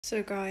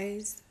So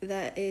guys,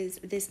 there is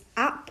this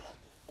app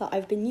that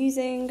I've been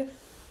using.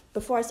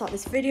 Before I start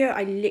this video,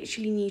 I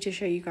literally need to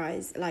show you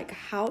guys like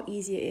how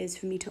easy it is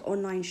for me to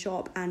online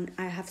shop, and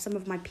I have some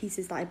of my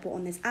pieces that I bought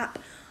on this app.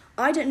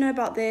 I didn't know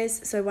about this,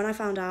 so when I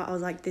found out, I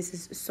was like, this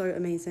is so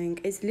amazing.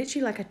 It's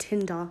literally like a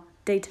Tinder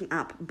dating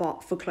app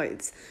but for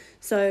clothes.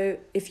 So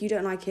if you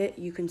don't like it,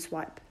 you can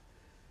swipe.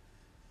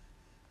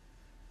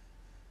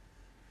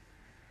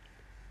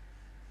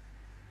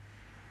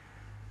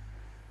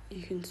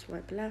 You can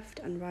swipe left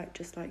and right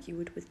just like you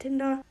would with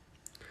Tinder.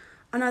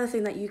 Another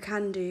thing that you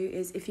can do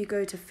is if you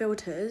go to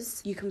filters,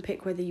 you can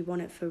pick whether you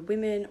want it for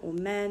women or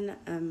men.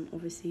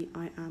 Obviously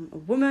I am a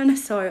woman,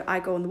 so I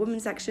go on the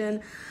women's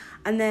section.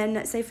 And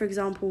then say for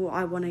example,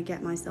 I want to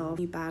get myself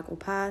a new bag or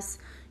purse.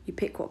 You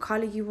pick what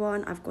color you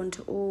want. I've gone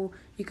to all.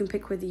 You can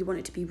pick whether you want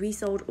it to be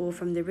resold or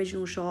from the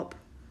original shop.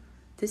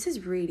 This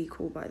is really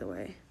cool, by the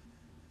way.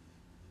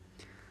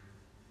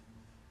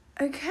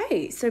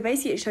 Okay, so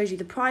basically it shows you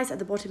the price. At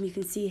the bottom you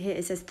can see here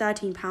it says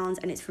 £13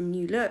 and it's from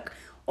New Look.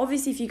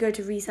 Obviously if you go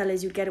to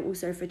resellers, you get it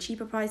also for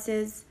cheaper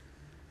prices.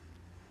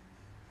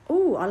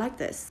 Oh, I like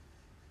this.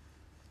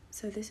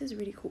 So this is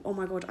really cool. Oh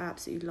my god, I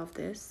absolutely love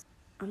this.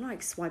 I'm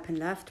like swiping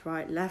left,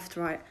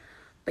 right,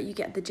 but you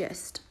get the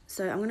gist.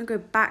 So I'm going to go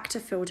back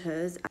to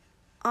filters.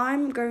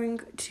 I'm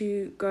going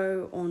to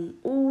go on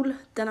all,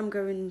 then I'm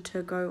going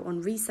to go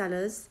on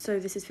resellers. So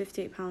this is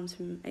 £58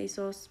 from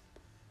ASOS,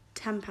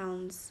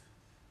 £10,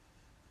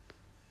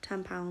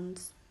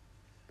 £10.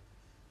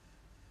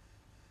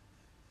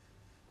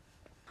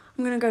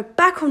 I'm going to go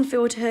back on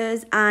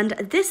filters, and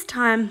this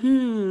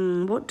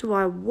time, what do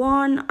I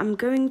want? I'm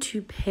going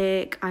to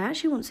pick, I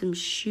actually want some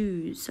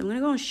shoes. So I'm going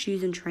to go on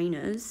shoes and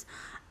trainers,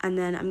 and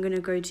then I'm going to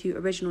go to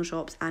original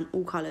shops and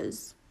all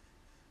colours.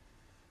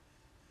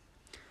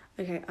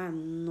 Okay,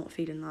 I'm not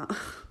feeling that.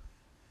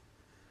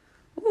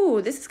 Oh,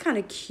 this is kind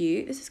of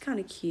cute.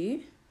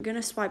 I'm going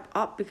to swipe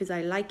up because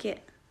I like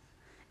it.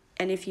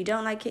 And if you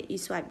don't like it, you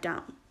swipe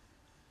down.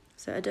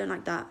 So I don't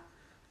like that.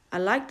 I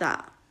like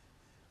that.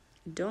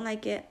 Don't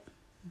like it.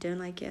 Don't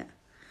like it.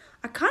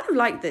 I kind of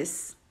like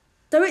this.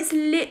 So it's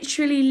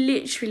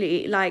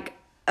literally like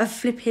a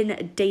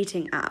flipping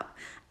dating app.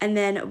 And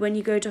then when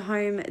you go to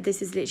home,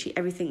 this is literally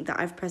everything that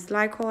I've pressed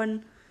like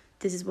on.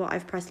 This is what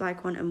I've pressed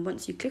like on. And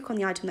once you click on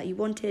the item that you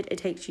wanted, it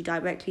takes you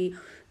directly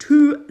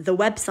to the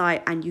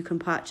website and you can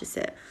purchase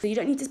it. So you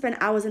don't need to spend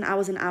hours and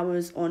hours and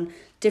hours on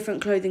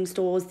different clothing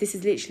stores. This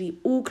is literally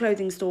all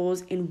clothing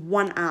stores in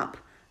one app.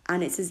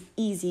 And it's as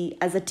easy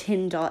as a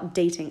Tinder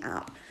dating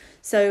app.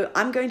 So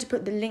I'm going to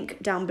put the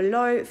link down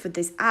below for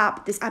this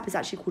app. This app is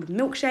actually called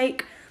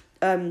Milkshake.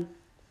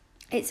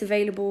 It's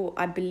available,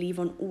 I believe,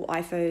 on all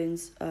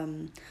iPhones.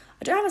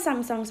 I don't have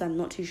a Samsung, so I'm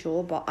not too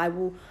sure, but I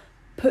will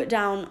put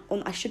down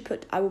on,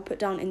 I will put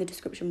down in the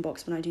description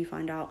box when I do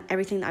find out.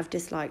 Everything that I've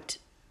disliked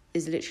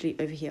is literally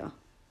over here.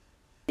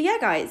 But yeah,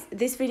 guys,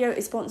 this video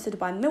is sponsored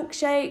by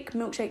Milkshake.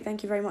 Milkshake,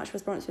 thank you very much for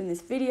sponsoring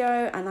this video.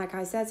 And like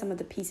I said, some of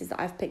the pieces that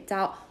I've picked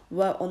out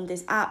were on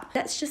this app.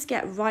 Let's just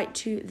get right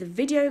to the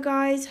video,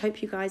 guys.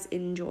 Hope you guys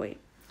enjoy.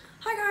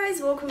 Hi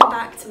guys, welcome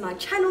back to my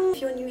channel.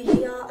 If you're new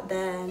here,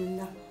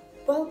 then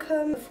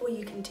welcome. Before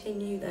you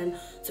continue, then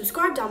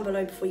subscribe down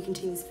below before you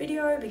continue this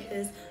video,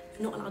 because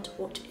you're not allowed to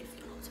watch it if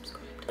you're not subscribed.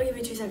 I'll give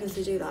you 2 seconds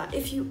to do that.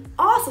 If you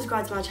are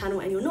subscribed to my channel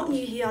and you're not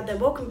new here, then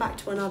welcome back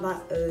to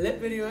another lit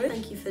video.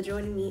 Thank you for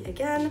joining me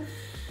again.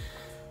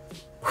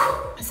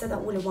 I said that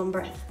all in one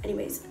breath.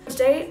 Anyways,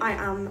 today I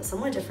am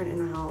somewhere different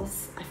in the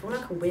house. I feel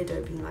like a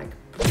weirdo being like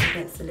pushed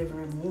against the living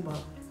room wall,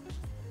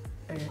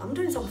 but okay. I'm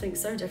doing something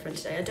so different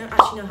today. I don't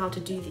actually know how to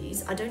do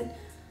these. To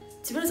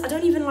be honest, I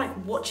don't even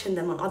like watching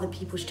them on other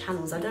people's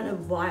channels. I don't know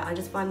why, I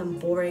just find them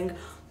boring.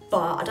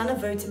 But I done a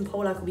voting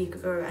poll like a week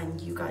ago and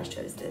you guys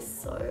chose this,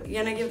 so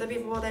you're gonna give the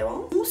people what they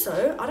want.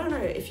 Also, I don't know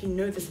if you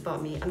know this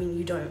about me, I mean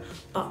you don't,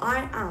 but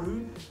I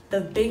am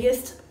the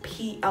biggest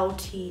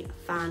PLT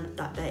fan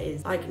that there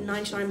is. Like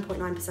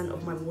 99.9%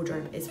 of my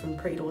wardrobe is from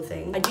Pretty Little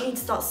Thing. I do need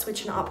to start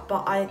switching it up,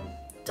 but I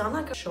done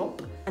like a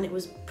shop and it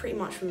was pretty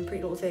much from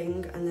Pretty Little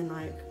Thing, and then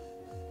like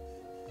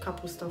a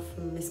couple stuff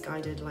from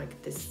Misguided,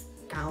 like this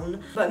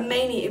gown. But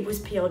mainly it was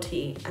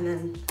PLT, and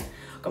then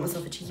got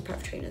myself a cheeky pair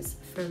of trainers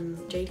from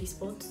JD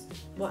Sports,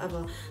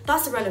 whatever.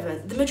 That's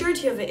irrelevant. The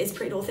majority of it is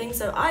Pretty Little Thing,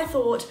 so I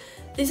thought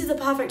this is the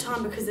perfect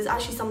time because there's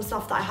actually some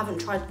stuff that I haven't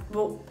tried,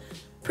 well,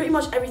 pretty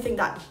much everything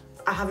that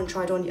I haven't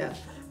tried on yet.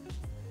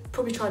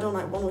 Probably tried on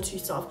like 1 or 2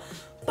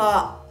 stuff,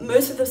 but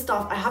most of the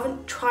stuff I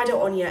haven't tried it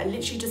on yet. I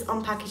literally just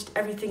unpackaged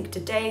everything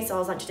today, so I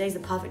was like, today's the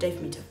perfect day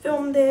for me to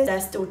film this.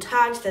 They're still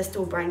tagged, they're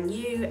still brand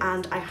new,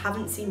 and I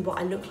haven't seen what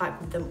I look like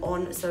with them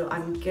on, so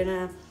I'm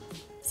gonna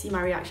see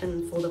my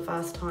reaction for the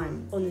first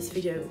time on this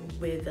video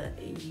with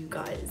you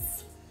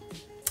guys.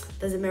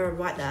 There's a mirror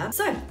right there.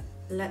 So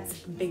let's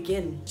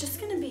begin.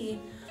 Just gonna be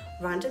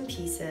random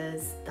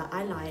pieces that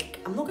I like.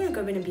 I'm not gonna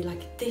go in and be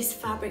like, this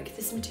fabric,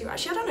 this material.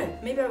 Actually, I don't know,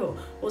 maybe I will,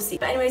 we'll see.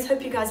 But anyways,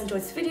 hope you guys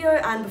enjoyed this video,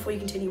 and before you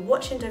continue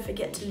watching, don't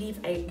forget to leave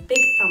a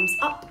big thumbs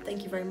up.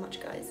 Thank you very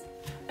much, guys.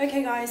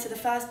 Okay guys, so the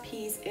first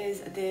piece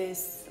is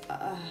this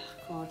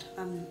God,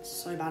 I'm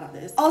so bad at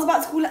this. I was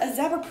about to call it a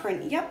zebra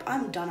print. Yep,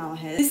 I'm done out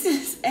here. This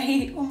is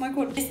a, oh my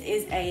God, this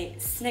is a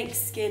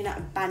snakeskin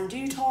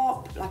bandeau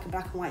top, like a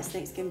black and white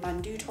snakeskin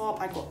bandeau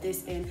top. I got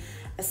this in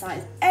a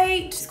size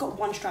 8. It's got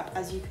one strap,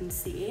 as you can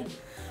see.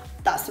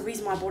 That's the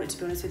reason why I bought it, to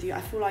be honest with you.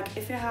 I feel like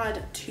if it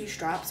had 2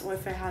 straps or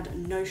if it had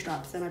no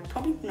straps, then I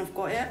probably wouldn't have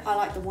got it. I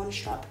like the one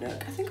strap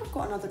look. I think I've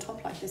got another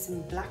top like this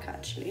in black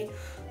actually.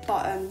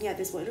 But yeah,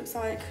 this is what it looks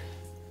like.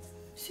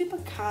 Super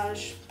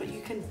cash, but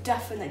you can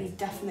definitely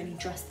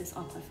dress this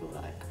up, I feel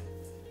like.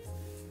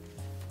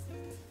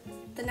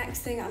 The next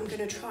thing I'm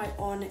gonna try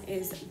on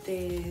is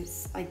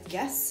this, I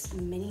guess,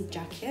 mini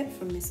jacket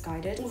from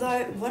Misguided.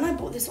 Although when I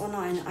bought this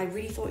online, I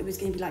really thought it was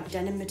gonna be like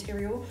denim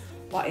material,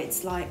 but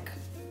it's like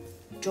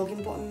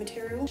jogging bottom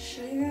material.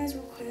 Show you guys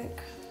real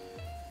quick.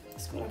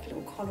 It's got like a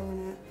little collar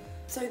on it.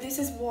 So this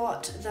is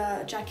what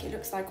the jacket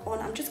looks like on.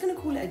 I'm just gonna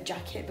call it a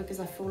jacket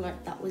because I feel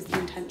like that was the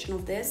intention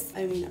of this.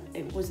 I mean,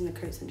 it was in the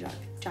coats and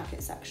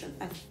jacket section,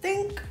 I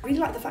think. I really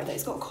like the fact that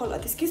it's got a collar.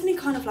 This gives me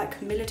kind of like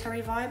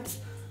military vibes.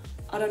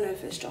 I don't know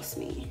if it's just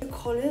me. The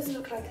collars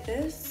look like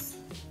this.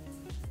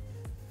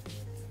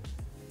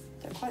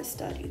 They're quite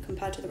sturdy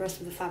compared to the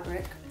rest of the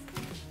fabric.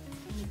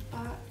 And the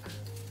back.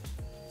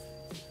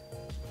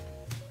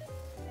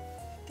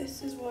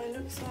 This is what it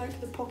looks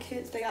like. The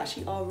pockets, they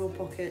actually are real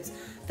pockets.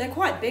 They're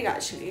quite big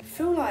actually. I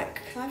feel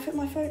like, can I fit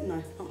my phone?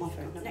 No, not my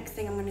phone. The next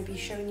thing I'm going to be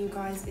showing you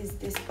guys is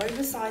this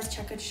oversized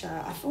checkered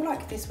shirt. I feel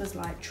like this was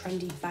like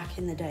trendy back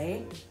in the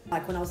day,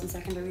 like when I was in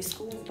secondary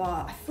school, but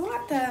I feel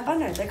like I don't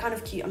know, they're kind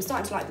of cute. I'm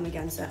starting to like them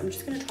again, so I'm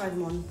just going to try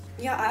them on.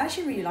 Yeah, I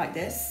actually really like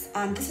this.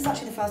 This is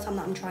actually the first time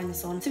that I'm trying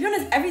this on. To be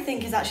honest,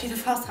 everything is actually the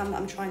first time that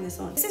I'm trying this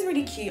on. This is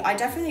really cute. I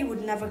definitely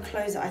would never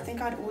close it. I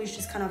think I'd always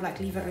just kind of like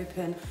leave it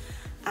open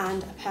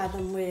and pair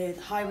them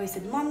with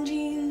high-waisted mum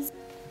jeans.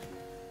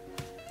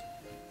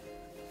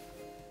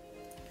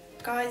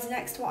 Guys,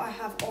 next what I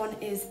have on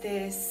is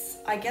this,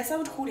 I guess I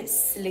would call it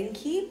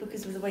slinky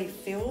because of the way it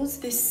feels.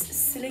 This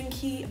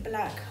slinky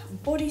black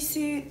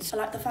bodysuit. I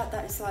like the fact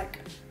that it's like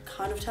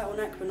kind of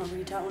turtleneck, but not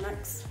really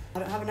turtlenecks. I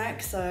don't have a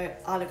neck, so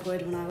I look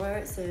weird when I wear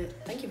it, so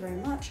thank you very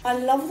much. I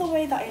love the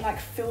way that it like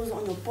feels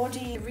on your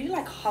body. It really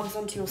like hugs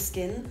onto your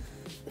skin,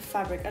 the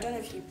fabric. I don't know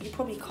if you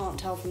probably can't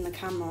tell from the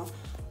camera,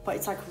 but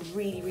it's like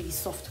really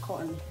soft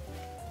cotton.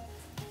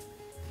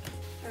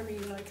 I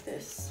really like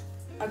this.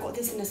 I got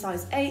this in a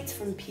size 8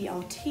 from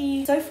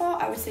PLT. So far,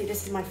 I would say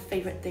this is my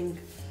favorite thing.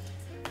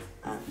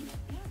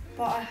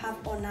 What I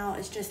have on now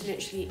is just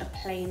literally a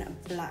plain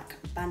black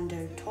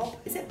bandeau top.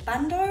 Is it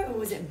bandeau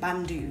or is it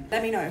bandeau?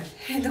 Let me know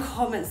in the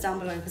comments down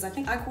below because I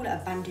think I call it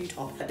a bandeau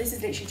top. But this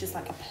is literally just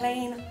like a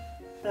plain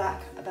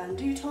black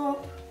bandeau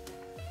top.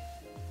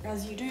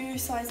 As you do,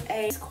 size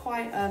 8. It's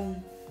quite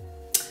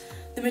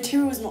the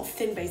material is not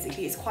thin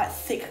basically, it's quite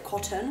thick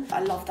cotton. I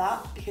love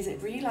that because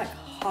it really like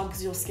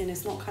hugs your skin.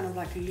 It's not kind of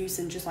like loose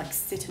and just like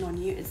sitting on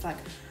you. It's like,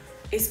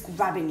 it's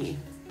grabbing you.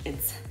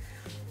 It's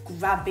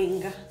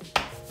grabbing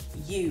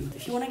you.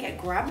 If you want to get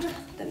grabbed,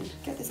 then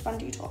get this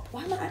bandeau top.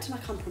 Why am I acting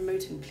like I'm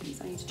promoting, please?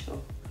 I need to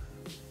chill.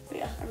 But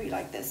yeah, I really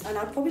like this. And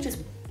I'd probably just,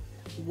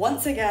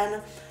 once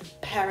again,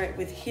 pair it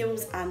with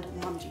heels and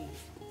mum jeans.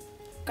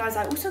 Guys,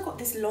 I also got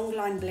this long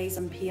line blazer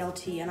in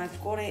PLT and I've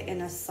got it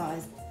in a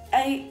size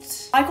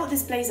 8. I got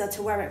this blazer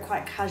to wear it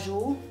quite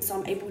casual, so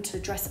I'm able to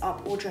dress it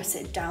up or dress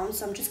it down.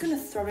 So I'm just gonna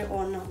throw it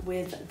on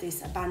with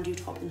this bandeau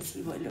top and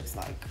see what it looks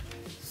like.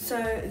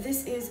 So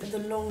this is the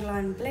long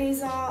line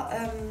blazer.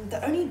 The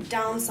only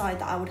downside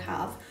that I would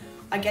have,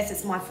 I guess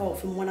it's my fault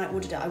from when I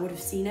ordered it, I would have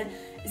seen it,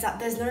 is that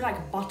there's no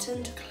like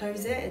button to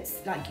close it.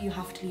 It's like you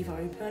have to leave it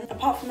open.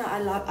 Apart from that,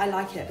 I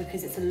like it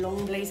because it's a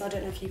long blazer. I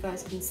don't know if you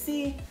guys can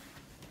see,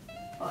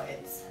 but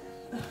it's,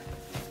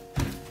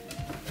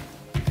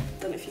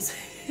 don't know if you see.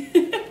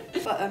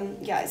 But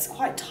yeah, it's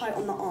quite tight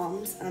on the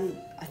arms and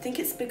I think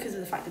it's because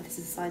of the fact that this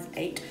is a size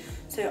 8.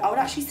 So I would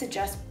actually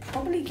suggest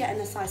probably getting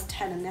a size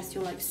 10 unless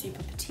you're like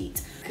super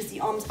petite because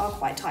the arms are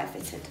quite tight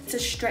fitted. It's a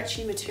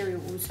stretchy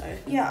material also.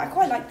 Yeah, I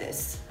quite like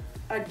this.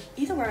 I'd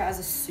either wear it as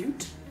a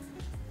suit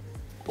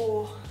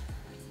or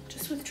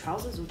just with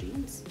trousers or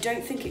jeans. I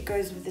don't think it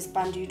goes with this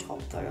bandeau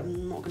top though,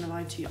 I'm not gonna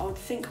lie to you. I would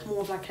think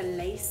more of like a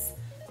lace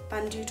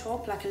bandeau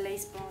top, like a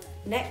lace bar.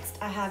 Next,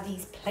 I have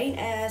these plain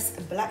ass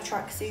black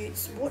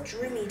tracksuits. What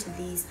drew me to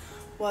these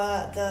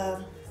were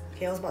the,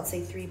 okay, I was about to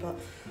say 3, but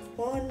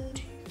 1,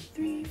 2,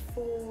 3,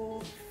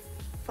 4,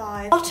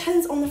 5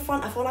 buttons on the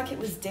front. I felt like it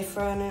was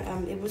different.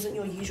 It wasn't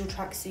your usual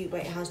tracksuit where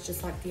it has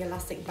just like the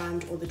elastic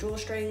band or the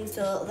drawstrings.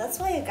 So that's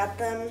why I got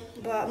them.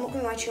 But I'm not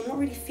gonna lie to you, I'm not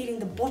really feeling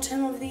the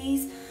bottom of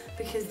these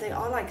because they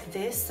are like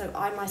this. So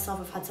I myself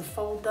have had to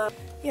fold them.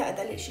 Yeah,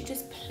 they're literally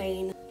just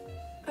plain.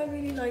 I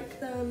really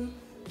like them.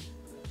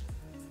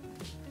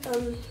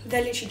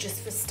 They're literally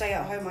just for stay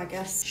at home, I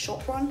guess.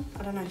 Shop run,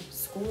 I don't know,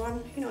 school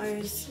run, who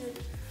knows.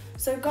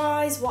 So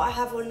guys, what I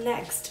have on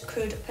next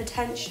could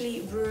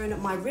potentially ruin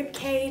my rib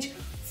cage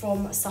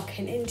from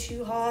sucking in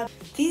too hard.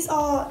 These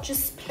are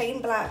just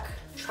plain black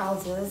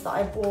trousers that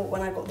I bought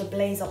when I got the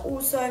blazer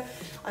also.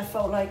 I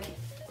felt like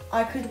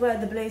I could wear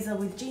the blazer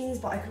with jeans,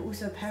 but I could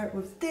also pair it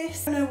with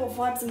this. I don't know what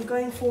vibes I'm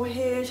going for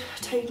here.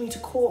 Take me to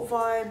court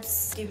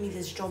vibes, give me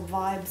this job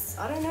vibes.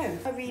 I don't know.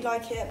 I really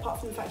like it, apart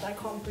from the fact that I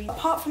can't breathe.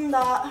 Apart from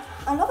that,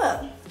 I love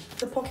it.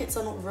 The pockets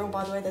are not real,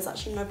 by the way. There's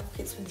actually no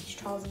pockets for these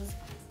trousers.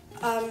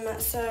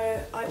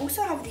 So I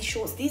also have these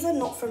shorts. These are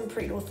not from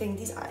Pretty Little Thing.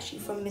 These are actually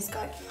from Miss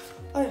Guy.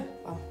 Oh,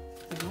 well,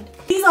 never mind.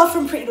 These are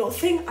from Pretty Little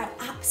Thing. I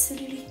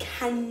absolutely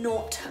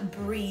cannot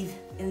breathe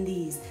in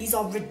these. These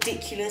are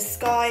ridiculous,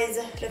 guys.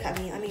 Look at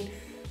me. I mean,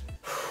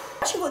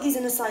 I actually got these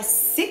in a size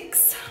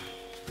 6.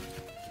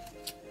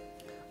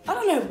 I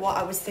don't know what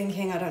I was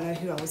thinking. I don't know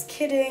who I was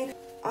kidding.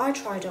 I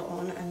tried it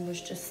on and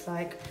was just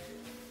like,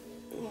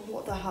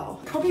 what the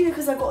hell? Probably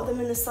because I got them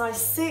in a size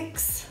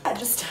 6. I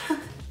just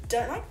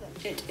don't like them.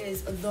 It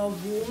is the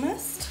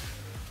warmest,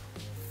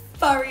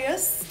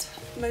 furriest,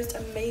 most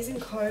amazing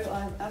coat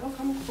I've ever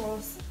come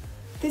across.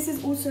 This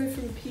is also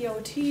from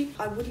PLT.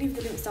 I would leave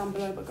the links down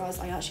below, but guys,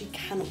 I actually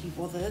cannot be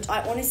bothered.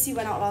 I honestly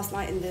went out last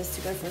night in this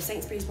to go for a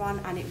Sainsbury's run,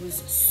 and it was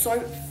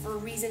so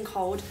freezing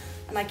cold.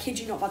 And I kid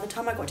you not, by the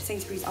time I got to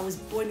Sainsbury's, I was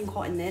boiling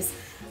hot in this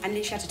and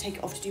literally had to take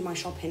it off to do my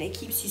shopping. It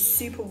keeps you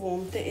super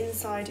warm. The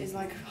inside is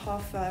like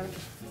half fur,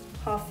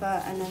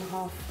 and then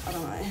half, I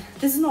don't know.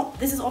 This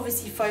is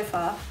obviously faux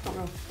fur, not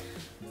real.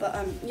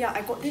 But yeah,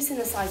 I got this in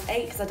a size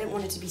 8 because I didn't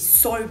want it to be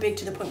so big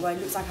to the point where it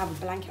looks like I have a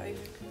blanket over.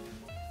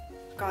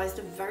 Guys,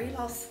 the very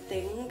last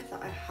thing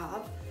that I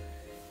have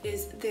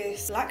is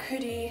this black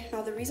hoodie.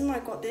 Now, the reason why I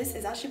got this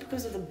is actually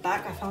because of the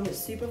back. I found it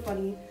super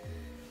funny.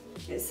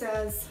 It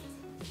says,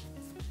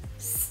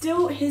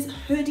 "Still his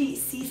hoodie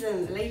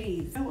season,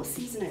 ladies." You know what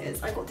season it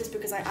is? I got this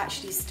because I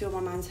actually steal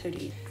my man's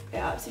hoodie. I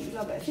absolutely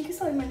love it. I think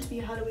it's like meant to be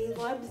Halloween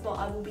vibes, but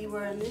I will be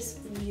wearing this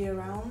year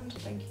round.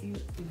 Thank you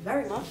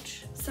very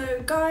much.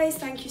 So guys,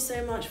 thank you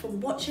so much for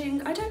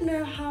watching. I don't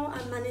know how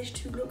I managed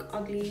to look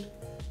ugly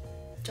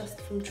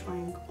just from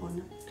trying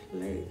on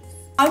clothes.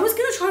 I was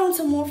gonna try on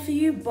some more for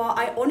you, but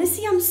I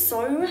honestly am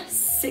so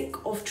sick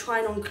of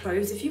trying on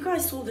clothes. If you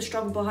guys saw the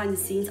struggle behind the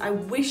scenes, I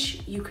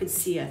wish you could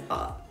see it.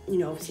 But, you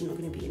know, obviously I'm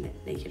not gonna be in it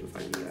naked in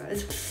front of you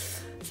guys.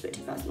 It's a bit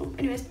too personal.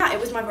 Anyways, yeah, it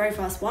was my very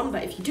first one,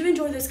 but if you do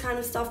enjoy this kind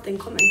of stuff, then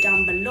comment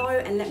down below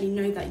and let me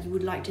know that you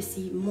would like to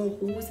see more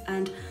hauls,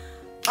 and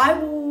I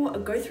will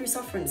go through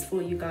sufferance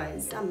for you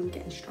guys. I'm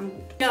getting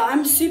strangled. Yeah,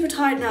 I'm super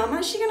tired now. I'm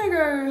actually gonna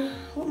go,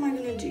 what am I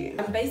gonna do?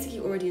 I'm basically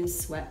already in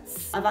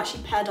sweats. I've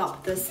actually paired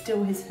up the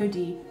Still His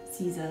Hoodie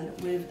season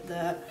with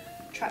the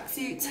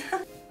tracksuit.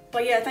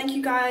 But yeah, thank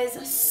you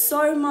guys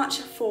so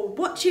much for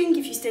watching.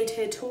 If you stayed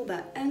here till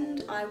the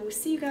end, I will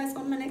see you guys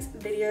on my next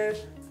video.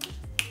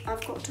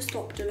 I've got to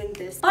stop doing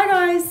this. Bye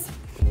guys.